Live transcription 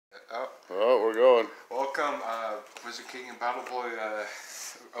welcome, Wizard King and Battle Boy,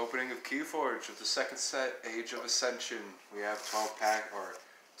 opening of Keyforge with the second set, Age of Ascension. We have 12 pack, or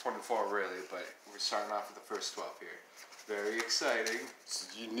 24 really, but we're starting off with the first 12 here. Very exciting. It's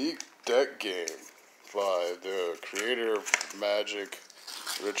a unique deck game by the creator of Magic,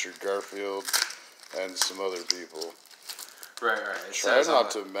 Richard Garfield, and some other people. Right. Try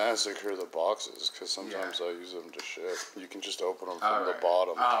not to massacre the boxes, because sometimes I use them to ship. You can just open them from the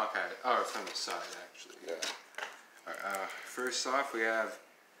bottom. Oh, okay. Oh, from the side, actually. Yeah. Alright, first off, we have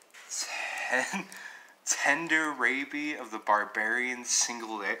Tenderaby of the Barbarian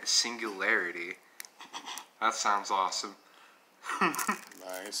Singularity. That sounds awesome.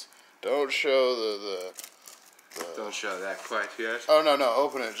 Nice. Don't show the Don't show that quite yet. Oh, no,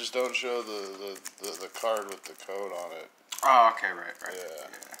 open it. Just don't show the card with the code on it. Oh, okay, right. Yeah.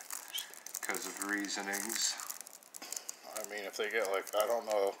 Because of reasonings. I mean, if they get like, I don't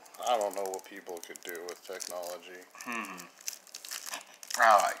know what people could do with technology.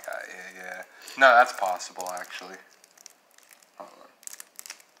 Oh, yeah. No, that's possible, actually. Hold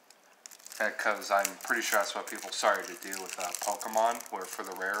on. Because I'm pretty sure that's what people started to do with Pokemon, where for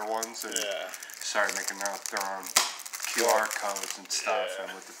the rare ones, they started making their own QR codes and stuff,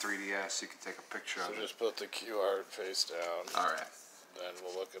 and with the 3DS, you can take a picture of it. So just put the QR face down. Alright. Then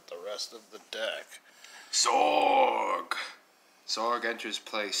we'll look at the rest of the deck. Zorg! Zorg enters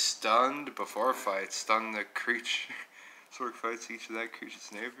play stunned before fight. Stun the creature. Zorg fights each of that creature's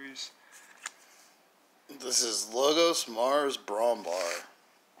neighbors. This is Logos Mars Brombar.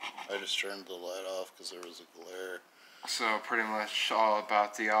 I just turned the light off because there was a glare. So pretty much all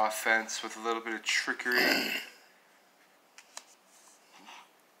about the offense with a little bit of trickery.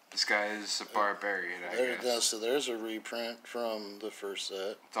 This guy is a barbarian, I guess. So there's a reprint from the first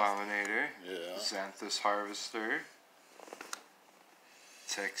set. Dominator. Yeah. Xanthus Harvester.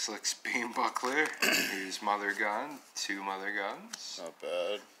 Texlix Beambuckler. Here's Mother Gun. 2 Mother Guns. Not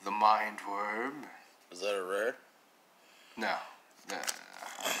bad. The Mind Worm. Is that a rare? No.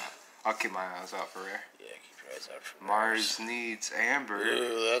 I'll keep my eyes out for rare. Yeah, keep your eyes out for Mars Needs Amber.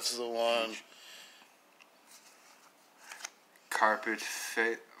 Ooh, that's the one. Carpet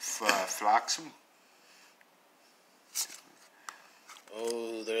Flotsam.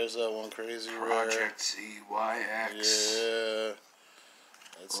 Oh, there's that one crazy Project ZYX. Yeah.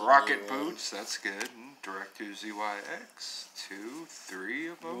 That's Rocket Boots, that's good. Director ZYX. 2, 3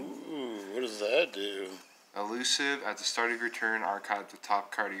 of them. Ooh, what does that do? Elusive, at the start of your turn, archive the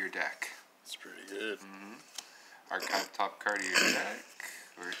top card of your deck. That's pretty good. Archive top card of your deck.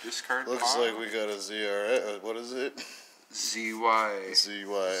 Or discard Looks like we got a ZRX. What is it? ZYX.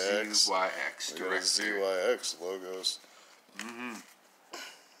 ZYX. Director. ZYX logos.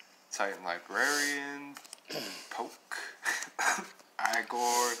 Titan Librarian. Poke.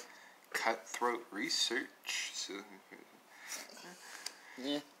 Igor. Cutthroat Research.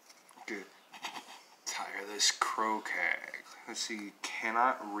 Yeah. Good. Tireless Crowcag. Let's see.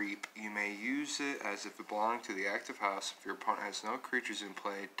 Cannot reap. You may use it as if it belonged to the active house. If your opponent has no creatures in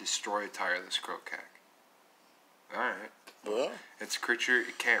play, destroy a Tireless Crowcag. Alright. Well, It's a creature,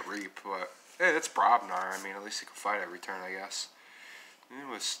 it can't reap, but hey, that's Brobnar. I mean, at least it can fight every turn, I guess. It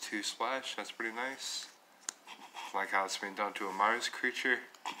was 2 splash. That's pretty nice. Like how it's been done to a Mars creature.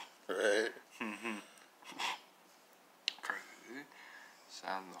 right.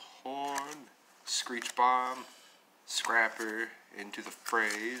 Sound the horn. Screech Bomb. Scrapper. Into the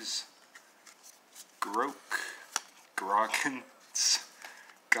phrase. Grok. Groggins.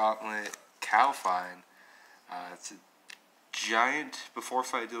 Gauntlet. Cowfine. It's a giant. Before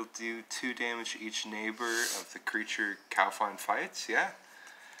fight, it'll do 2 damage to each neighbor of the creature Cowfine fights. Yeah.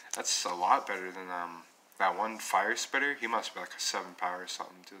 That's a lot better than that one Fire Spitter. He must be like a 7 power or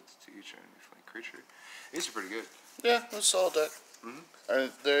something to each enemy creature. These are pretty good. Yeah, it was a solid deck.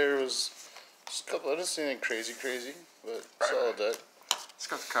 And there was just a couple. I didn't see anything crazy, but solid deck. It's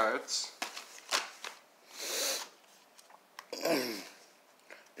got the cards.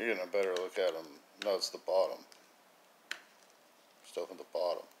 You're getting a better look at them. No, it's the bottom. Just open the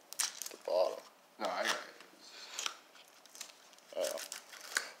bottom. The bottom. No, I got it. Oh.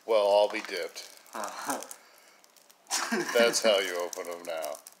 Well, I'll be dipped. That's how you open them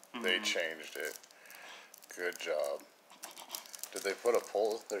now. They changed it. Good job. Did they put a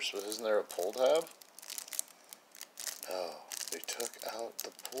pull? Isn't there a pull tab? No, they took out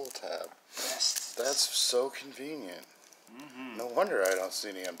the pull tab. That's so convenient. No wonder I don't see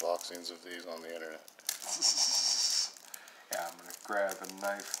any unboxings of these on the internet. Yeah, I'm gonna grab a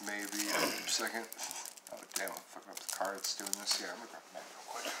knife maybe in a second. Oh damn, I'm fucking up the cards doing this. Yeah, I'm gonna grab a knife real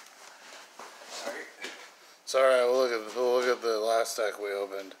quick. Sorry. It's alright, we'll look at the last deck we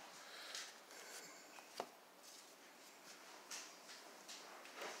opened.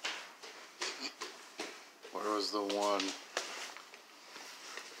 Where was the one?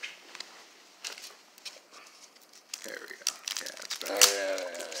 There we go. Yeah, it's better. Oh,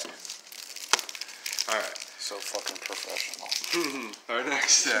 yeah. Alright. So fucking professional. Our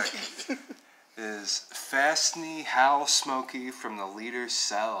next deck is Fastny Howlsmoky from the Leader's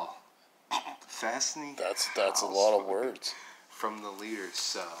Cell. Fastny. That's a lot of words. From the Leader's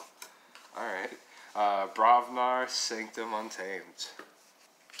Cell. Alright. Bravnar Sanctum Untamed.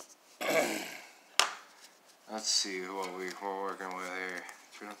 Let's see what we're working with here.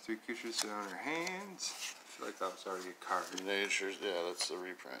 Turn up 3 creatures on your hands. I feel like that was already a card. Nature's, yeah, that's the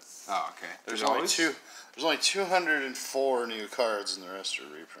reprint. Oh, okay. There's only 204 new cards, and the rest are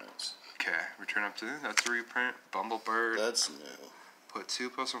reprints. Okay, return up to that's a reprint. Bumblebird. That's new. Put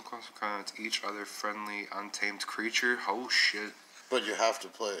 2+1 cards each other friendly untamed creature. Oh shit! But you have to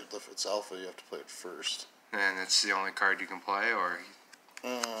play it. If it's alpha, you have to play it first. And it's the only card you can play, or?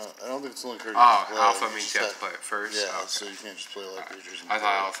 I don't think it's the only card you can play. Alpha means you have to play it first? Yeah, okay. So you can't just play like creatures. I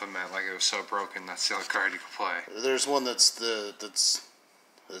thought Alpha meant like it was so broken that's the only card you can play. There's one it's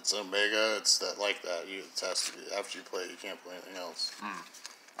Omega, it's that like that. It has to be, after you play it, you can't play anything else.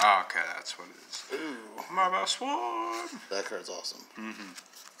 Oh, okay, that's what it is. Ooh. My best one! That card's awesome.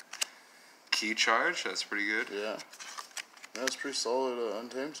 Key Charge, that's pretty good. Yeah. That's pretty solid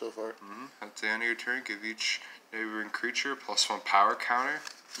Untamed so far. At the end of your turn, give each neighboring creature +1 power counter.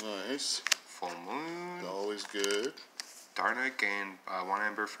 Nice. Full Moon. Always good. Darna, gain 1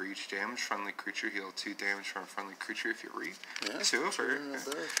 ember for each damage friendly creature. Heal 2 damage from a friendly creature if you read. Yeah, 2 for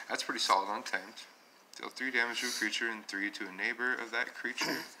that's pretty solid Untamed. Deal 3 damage to a creature and 3 to a neighbor of that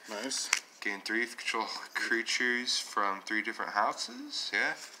creature. Nice. Gain 3 control creatures from 3 different houses.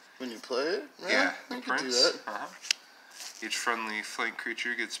 Yeah. When you play it? Yeah. You can do that. Each friendly flank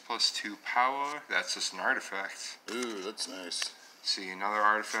creature gets +2 power. That's just an artifact. Ooh, that's nice. See, another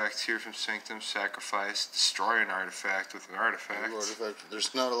artifact here from Sanctum. Sacrifice. Destroy an artifact with an artifact. Ooh, artifact.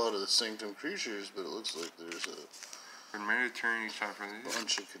 There's not a lot of the Sanctum creatures, but it looks like there's a remainder turn each time from these.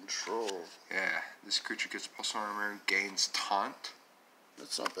 bunch of control. Yeah, this creature gets +1 armor, gains taunt.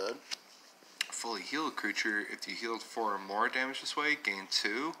 That's not bad. Fully healed creature, if you healed 4 or more damage this way, gain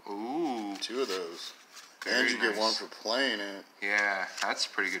 2. Ooh. 2 of those. Very and you nice. get 1 for playing it. Yeah, that's a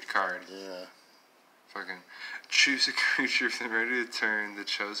pretty good card. Yeah. Fucking choose a creature from the ready to turn. The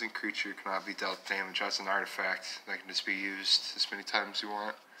chosen creature cannot be dealt damage. That's an artifact that can just be used as many times as you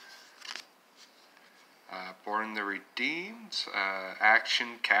want. Born the Redeemed.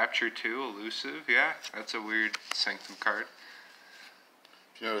 Action capture 2, elusive. Yeah, that's a weird Sanctum card.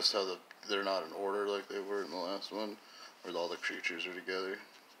 You notice how they're not in order like they were in the last one, where all the creatures are together.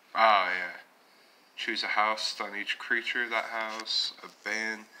 Oh yeah. Choose a house, stun each creature of that house.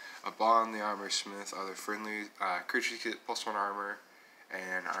 A bond the armor smith. Other friendly creatures get +1 armor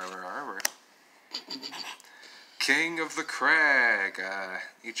and armor. King of the Crag.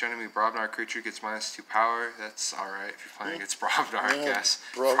 Each enemy Bravnar creature gets -2 power. That's alright if you're playing against Bravnar, I guess.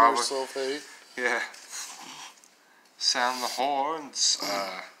 Bravnar Sulfate. Yeah. Sound the horns.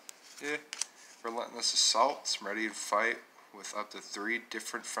 Yeah. Relentless assaults. Ready to fight with up to 3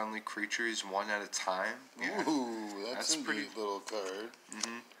 different friendly creatures, 1 at a time. Yeah. Ooh, that's a pretty little card.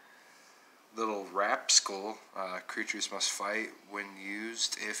 Little Rapskull. Creatures must fight when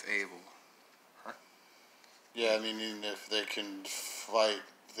used if able. Yeah, I mean, even if they can fight,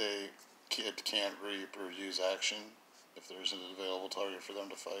 they can't reap or use action if there's an available target for them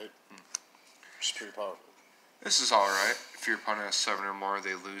to fight. Which is pretty powerful. This is alright. If your opponent has 7 or more,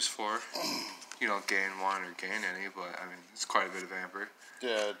 they lose 4. You don't gain 1 or gain any, but I mean, it's quite a bit of amber.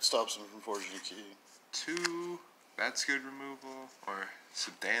 Yeah, it stops them from forging a key. 2, that's good removal, or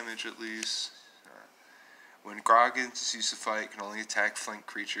some damage at least. When Groggins is used to fight, can only attack flank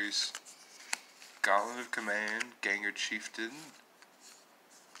creatures. Gauntlet of Command, Ganger Chieftain.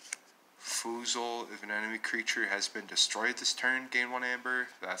 Foozle, if an enemy creature has been destroyed this turn, gain 1 amber.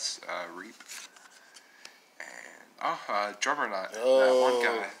 That's Reap. And, Drummerknot, that one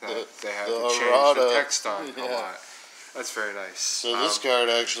guy that they have to change the text on a lot. That's very nice. So this card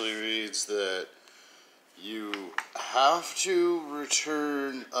actually reads that you have to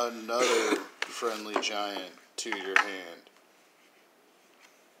return another friendly giant to your hand.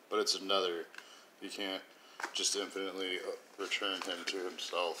 But it's another. You can't just infinitely return him to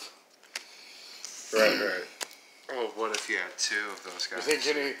himself. Right. Oh, what if you had 2 of those guys? You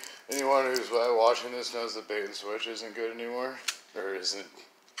think anyone who's watching this knows that bait and switch isn't good anymore? Or isn't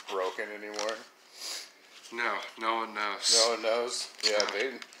broken anymore? No, no one knows. No one knows? Yeah,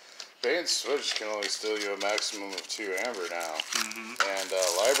 bait and switch can only steal you a maximum of 2 amber now. And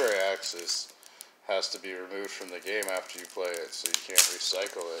library access has to be removed from the game after you play it, so you can't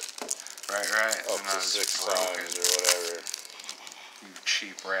recycle it. Right. Up to 6 times or whatever. You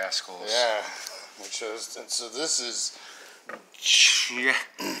cheap rascals. Yeah. And so this is... Yeah.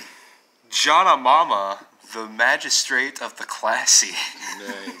 Janamama, the Magistrate of the Classy.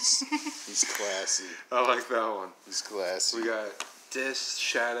 Nice. He's classy. I like that one. He's classy. We got Dis,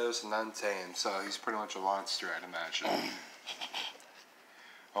 Shadows, and Untamed, so he's pretty much a monster, I'd imagine.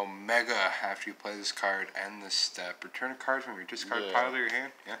 Omega, after you play this card, end this step. Return a card from your discard pile to your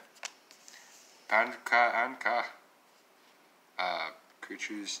hand. Yeah. Anka.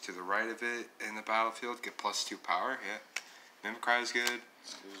 Creatures to the right of it in the battlefield get +2 power. Yeah. Mimicry is good.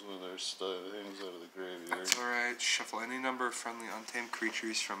 These are their things out of the graveyard. That's alright. Shuffle any number of friendly untamed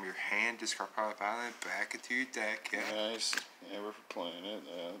creatures from your hand, discard pile of island, back into your deck. Yeah. Nice. Never for playing it.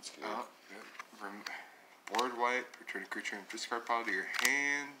 Yeah, that's good. Board wipe. Return a creature and discard pile to your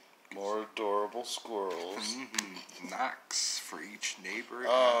hand. More adorable squirrels. Knocks for each neighbor.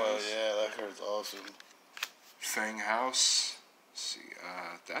 Oh, yeah, that card's awesome. Fang House. Let's see,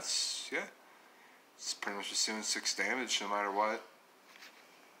 that's, yeah. It's pretty much just doing 6 damage no matter what.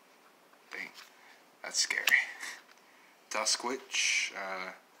 Dang. That's scary. Dusk Witch.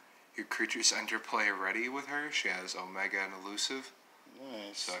 Your creatures enter play ready with her. She has Omega and Elusive.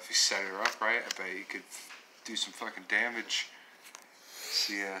 Nice. So if you set her up right, I bet you could do some fucking damage.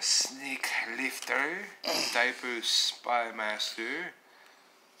 See, Sneak Lifter, Diaper Spy Master,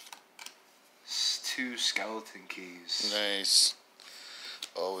 2 Skeleton Keys. Nice.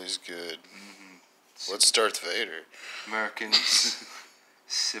 Always good. What's Darth Vader? Americans,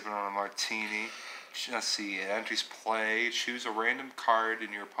 sipping on a martini. Let's see, it enters play. Choose a random card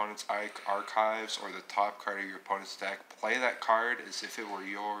in your opponent's archives or the top card of your opponent's deck. Play that card as if it were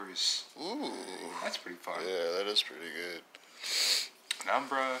yours. Ooh. That's pretty fun. Yeah, that is pretty good.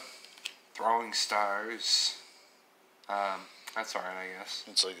 Umbra, Throwing Stars. That's alright, I guess.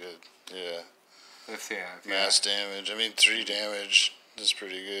 It's like a, yeah. Mass damage. I mean, 3 damage is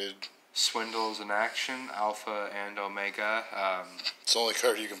pretty good. Swindles in action, Alpha and Omega. It's the only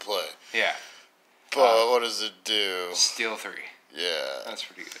card you can play. Yeah. But what does it do? Steal 3. Yeah. That's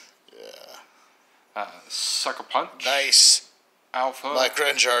pretty good. Yeah. Sucker Punch. Nice. Alpha. Mike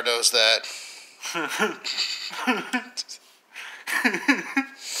Renjar knows that.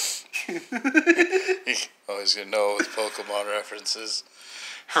 Always gonna know with Pokemon references.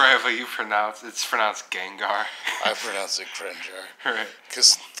 Right, but it's pronounced Gengar. I pronounce it Renjar. Right.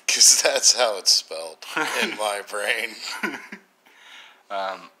 Cause that's how it's spelled in my brain.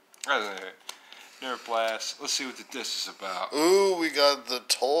 Nerve Blast. Let's see what the disc is about. Ooh, we got the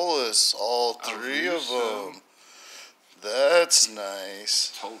Tolus, all 3 of them. That's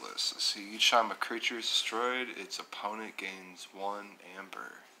nice. Tolus. Let's see. Each time a creature is destroyed, its opponent gains 1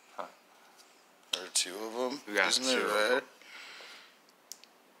 amber. Huh. There are 2 of them? We got Isn't 2 it of rare? them.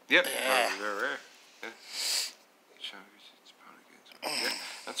 Yep. Yeah. They're rare. Yeah. Each time its opponent gains 1. Yeah,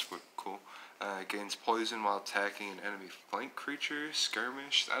 that's cool. Gains poison while attacking an enemy flank creature.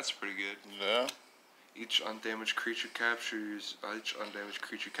 Skirmish. That's pretty good. Yeah. Each undamaged creature captures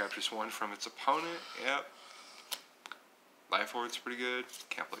 1 from its opponent. Yep. Life Order's pretty good.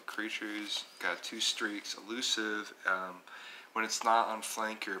 Can't play creatures. Got 2 streaks. Elusive. When it's not on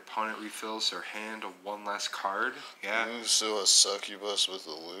flank, your opponent refills their hand of 1 less card. Yeah. Ooh, so a succubus with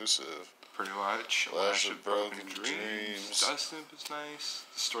Elusive. Pretty much. Lash of Broken Dreams. Dust Imp is nice.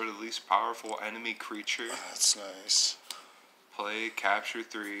 Destroy the least powerful enemy creature. That's nice. Play, capture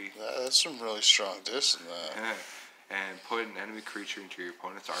 3. That's some really strong diss in that. Yeah. And put an enemy creature into your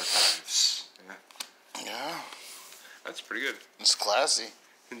opponent's archives. Yeah. Yeah. That's pretty good. It's classy.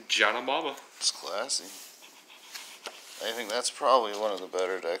 Janamama. It's classy. I think that's probably one of the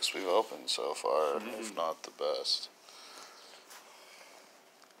better decks we've opened so far, if not the best.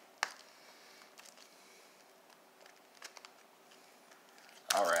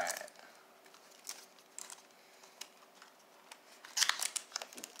 Alright.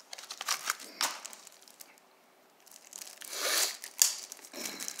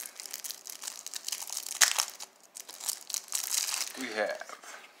 We have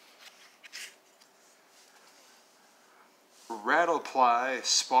Rattleply,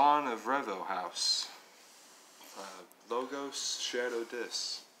 Spawn of Revohouse. Logos, Shadow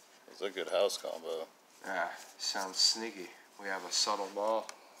Dis. It's a good house combo. Yeah, sounds sneaky. We have a Subtle Ball.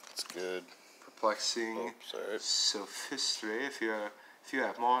 It's good. Perplexing. Oh, sorry. Sophistry. If you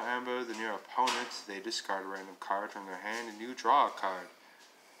have more amber than your opponent, they discard a random card from their hand and you draw a card.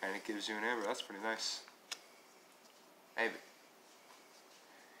 And it gives you an amber. That's pretty nice. Maybe.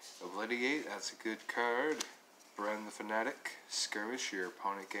 Obliviate, that's a good card. Bren the Fanatic. Skirmish. Your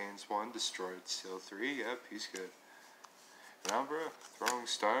opponent gains 1. Destroyed. Steal 3. Yep, he's good. Penumbra. Throwing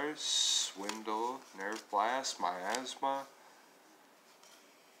Stars. Swindle. Nerve Blast. Miasma.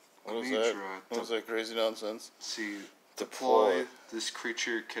 What was that? What was that crazy nonsense? See, deploy. This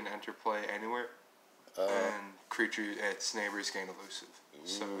creature can enter play anywhere. And its neighbors gain elusive. Ooh,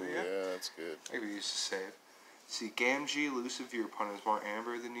 so, yeah, that's good. Maybe use to save. See, Gamgee, elusive, if your opponent is more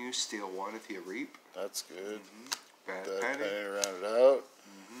amber than you, steal 1 if you reap. That's good. Bad Penny. Penny. Round it out.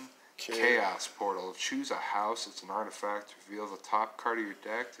 Chaos Portal. Choose a house. It's an artifact. Reveal the top card of your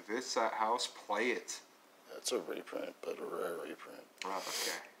deck. If it's that house, play it. That's a reprint, but a rare reprint. Oh,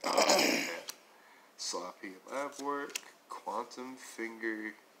 okay. Sloppy Lab Work. Quantum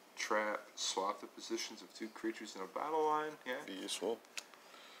Finger Trap. Swap the positions of 2 creatures in a battle line. Yeah. Be useful.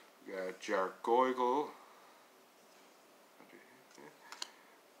 We got Jargoyle.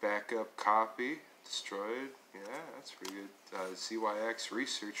 Backup Copy. Destroyed. Yeah, that's pretty good. ZYX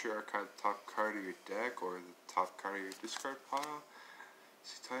Researcher. Archive the top card of your deck or the top card of your discard pile.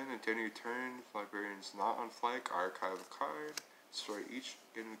 See Titan, at the end of your turn, if Librarian's not on flank, archive a card. Destroy each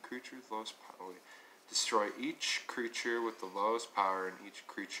enemy creature with the lowest power. Destroy each creature with the lowest power and each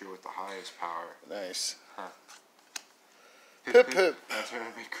creature with the highest power. Nice. Huh. Pip pip. After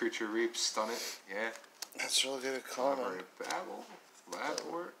enemy creature reaps, stun it. Yeah. That's really good at common. Babble. Lab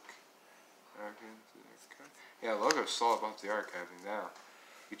Work. Yeah, Logo's all about the archiving now.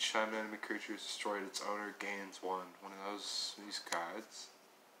 Each time an enemy creature is destroyed, its owner gains 1. One of these cards.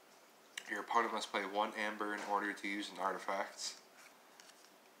 Your opponent must play 1 amber in order to use an artifact.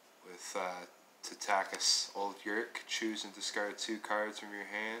 With Tatakas Old Yurk, choose and discard 2 cards from your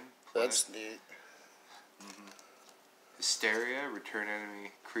hand. Play. That's neat. Hysteria, return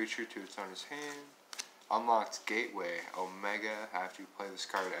enemy creature to its owner's hand. Unlocked Gateway, Omega, after you play this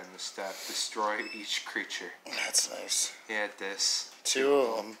card and the step, destroy each creature. That's nice. Yeah, this. 2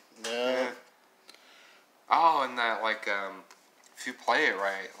 of them. Yeah. Oh, and that, like, if you play it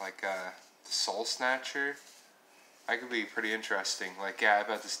right, like, the Soul Snatcher, that could be pretty interesting. Like, yeah, I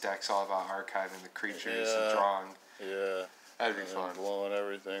bet this deck's all about archiving the creatures and drawing. Yeah. That'd be fun. Blowing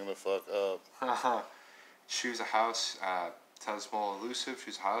everything the fuck up. Choose a house. Tesmal elusive.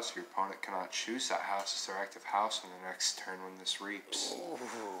 Choose a house. Your opponent cannot choose that house as their active house on the next turn when this reaps. Ooh,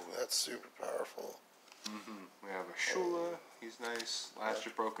 that's super powerful. We have a Shula. He's nice. Last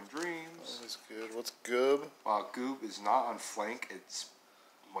of Broken Dreams. That's good. What's Goob? While Goob is not on flank, it's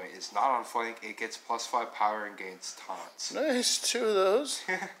not on flank. It gets +5 power and gains taunts. Nice, 2 of those.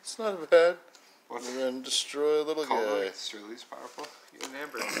 It's not bad. What's And then destroy a little guy. It's really powerful. You get an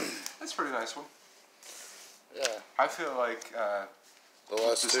amber. That's a pretty nice one. Yeah. I feel like the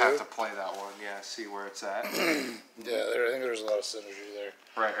last just 2? have to play that one. Yeah, see where it's at. Yeah, I think there's a lot of synergy there.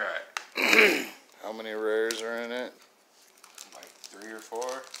 Right. How many rares are in it? Like 3 or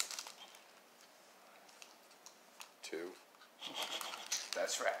 4. 2.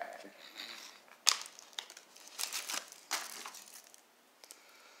 That's right.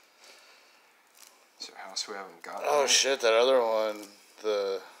 So house we haven't got. Oh shit! That other one,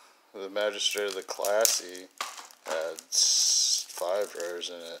 the Magistrate of the Classy, had 5 rares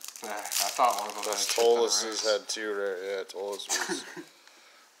in it. I thought one of them Those Tolos's had 2 rare. Yeah, Tolos was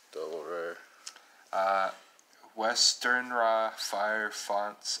double rare. Westenra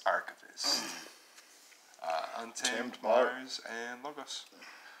Firefon't Archivist. Untamed Mars and Logos.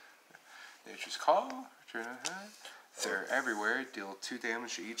 Nature's Call. Return a hand. They're everywhere. Deal 2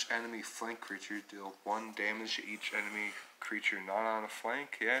 damage to each enemy flank creature. Deal 1 damage to each enemy creature not on a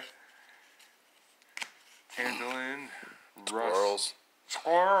flank. Yeah. Candlin. Squirrels.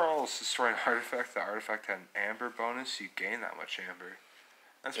 Squirrels. Destroy an artifact. The artifact had an amber bonus. You gain that much amber.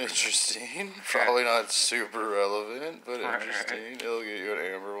 That's interesting. Nice. Probably not super relevant, but interesting. Right. It'll get you an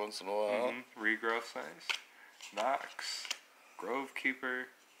amber once in a while. Regrowth nice. Nox. Grovekeeper.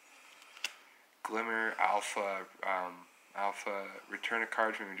 Glimmer. Alpha. Return a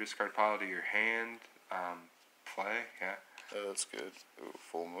card from your discard pile to your hand. Play. Yeah. Yeah, that's good. Ooh,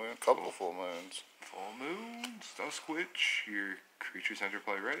 full moon. Couple of full moons. Full moons. Dusk Witch. Your creatures enter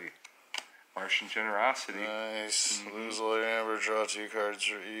play ready. Martian Generosity. Nice. Lose all your amber, draw 2 cards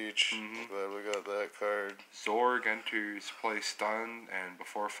for each. Glad we got that card. Zorg enters play stun, and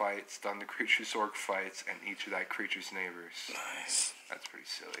before fight, stun the creature Zorg fights, and each of that creature's neighbors. Nice. That's pretty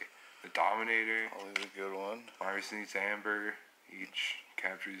silly. The Dominator. Always a good one. Mars needs amber. Each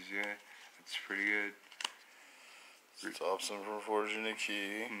captures, yeah. That's pretty good. Stops them from forging a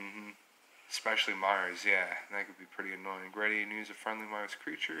key. Especially Mars, yeah. That could be pretty annoying. Ready and use a friendly Mars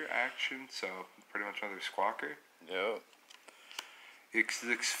creature action, so pretty much another Squawker. Yep.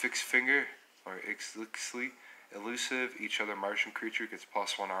 Ixlix Fixed Finger, or Ixlixly. Elusive, each other Martian creature gets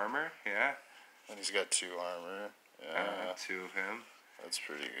 +1 armor. Yeah. And he's got 2 armor. Yeah. 2 of him. That's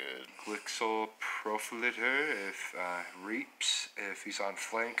pretty good. Glixel Profilitor, if Reaps, if he's on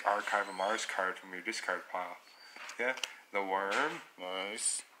flank, archive a Mars card from your discard pile. Yeah. The Worm.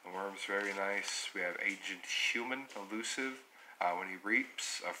 Nice. The Worm's very nice. We have Agent Human, Elusive. When he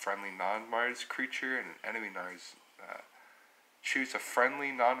reaps, a friendly non-Mars creature and an enemy Mars. Choose a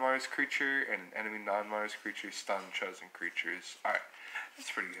friendly non-Mars creature and an enemy non-Mars creature stun chosen creatures. Alright,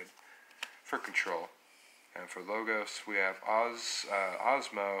 that's pretty good. For control. And for Logos, we have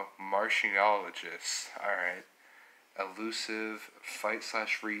Osmo, Martianologist. Alright. Elusive,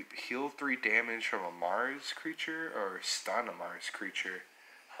 fight/reap, heal 3 damage from a Mars creature or stun a Mars creature.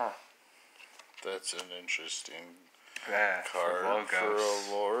 Huh. That's an interesting card for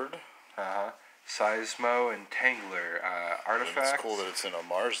a lord. Seismo and Tangler, artifact. It's cool that it's in a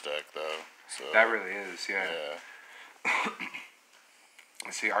Mars deck, though. So that really is, yeah.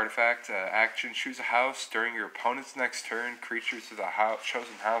 Let's see, artifact, action, choose a house. During your opponent's next turn, creatures of the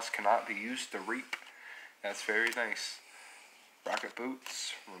chosen house cannot be used to reap. That's very nice. Rocket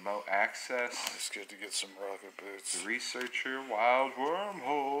Boots, remote access. It's good to get some rocket boots. The Researcher, Wild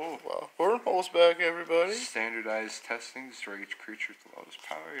Wormhole. Well, Wormhole's back, everybody. Standardized testing, destroy each creature with the lowest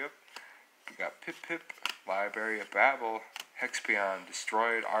power, yep. We got Pip, Library of Babel, Hexpion,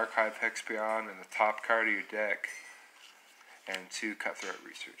 destroyed, archive Hexpion in the top card of your deck. And 2 Cutthroat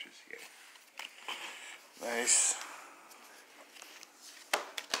Researchers, yay. Nice.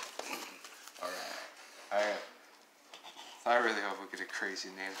 Alright. I really hope we get a crazy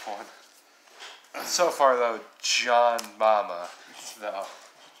name one. So far, though, Janamama. No.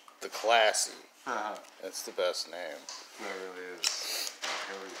 The classy. That's the best name. That really is.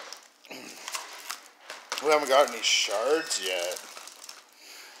 Here we go. We haven't got any shards yet.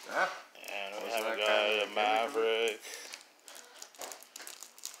 Yeah. And we haven't got a Maverick.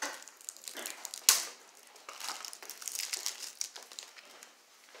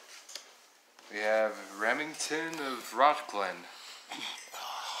 We have Remington of Rotglen.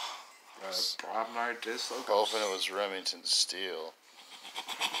 Brobnar Dislocos. Hoping it was Remington Steel.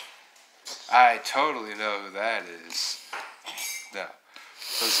 I totally know who that is. No.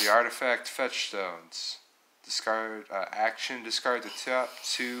 Those are the artifact fetch stones. Discard action. Discard the top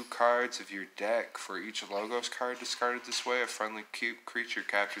 2 cards of your deck. For each Logos card discarded this way, a friendly creature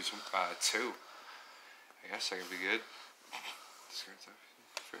captures 2. I guess that could be good. Discard stuff.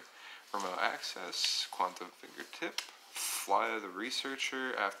 Remote access, Quantum Fingertip, Fly of the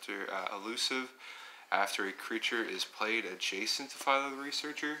Researcher after Elusive. After a creature is played adjacent to Fly of the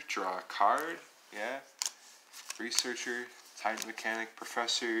Researcher, draw a card. Yeah. Researcher, Titan Mechanic,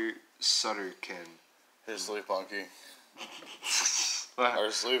 Professor Sutterkin. Here's Sleep Monkey.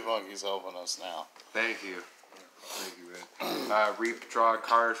 Our Sleep Monkey's helping us now. Thank you. Thank you, man. Reap, draw a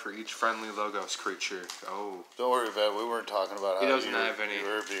card for each friendly Logos creature. Oh. Don't worry, Vet. We weren't talking about how you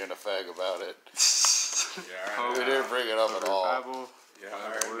were being a fag about it. We didn't bring it up at all.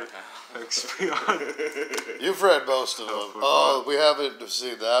 You've read most of them. Oh, we haven't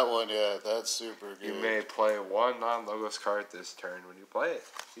seen that one yet. That's super good. You may play 1 non-Logos card this turn when you play it.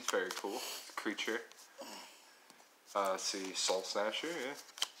 He's very cool. Creature. Let's see, Soul Snatcher, yeah.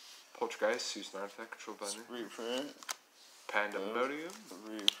 Poltergeist, use an artifact controlled by me. Reprint. Pandemonium.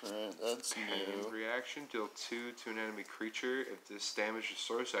 Reprint, that's new. Reaction, deal 2 to an enemy creature. If this damage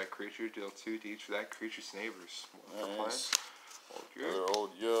restores that creature, deal 2 to each of that creature's neighbors. Nice. Another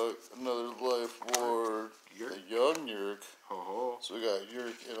old Yurk, another life ward. A young Yurk. Ho-ho. So we got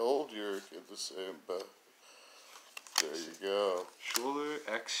Yurk and old Yurk at the same, but there you go. Schuler,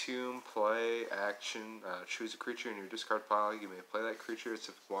 Exhume, play, action, choose a creature in your discard pile. You may play that creature as if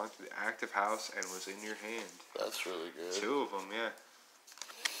it belonged to the active house and was in your hand. That's really good. 2 of them, yeah.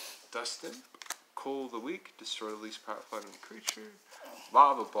 Dustin, Coal of the Week, destroy the least powerful enemy creature.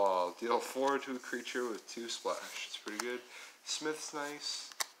 Lava Ball, deal 4 to a creature with 2 splash. It's pretty good. Smith's nice.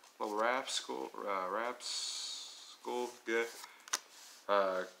 Little Rapskull,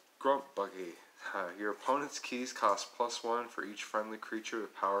 yeah. Grump Buggy. Your opponent's keys cost +1 for each friendly creature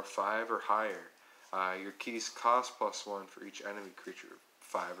with power 5 or higher. Your keys cost +1 for each enemy creature with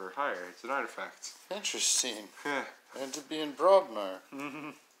 5 or higher. It's an artifact. Interesting. Yeah. And to be in Brobnar.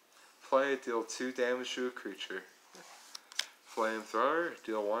 Play, deal 2 damage to a creature. Flamethrower,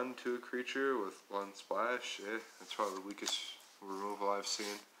 deal 1 to a creature with 1 splash. That's probably the weakest removal I've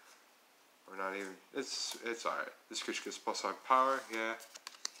seen. Or not even. It's alright. This creature gets +5 power, yeah.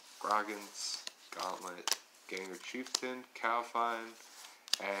 Groggins, Gauntlet, Ganger Chieftain, Calfine,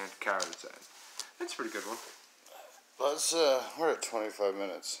 and Coward's End. That's a pretty good one. Let's, we're at 25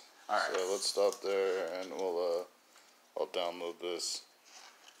 minutes. Alright. So let's stop there, and I'll download this.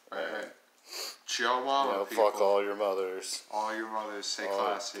 Right. Chihuahua, people. Fuck all your mothers. All your mothers, stay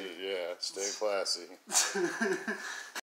classy. Yeah, stay classy.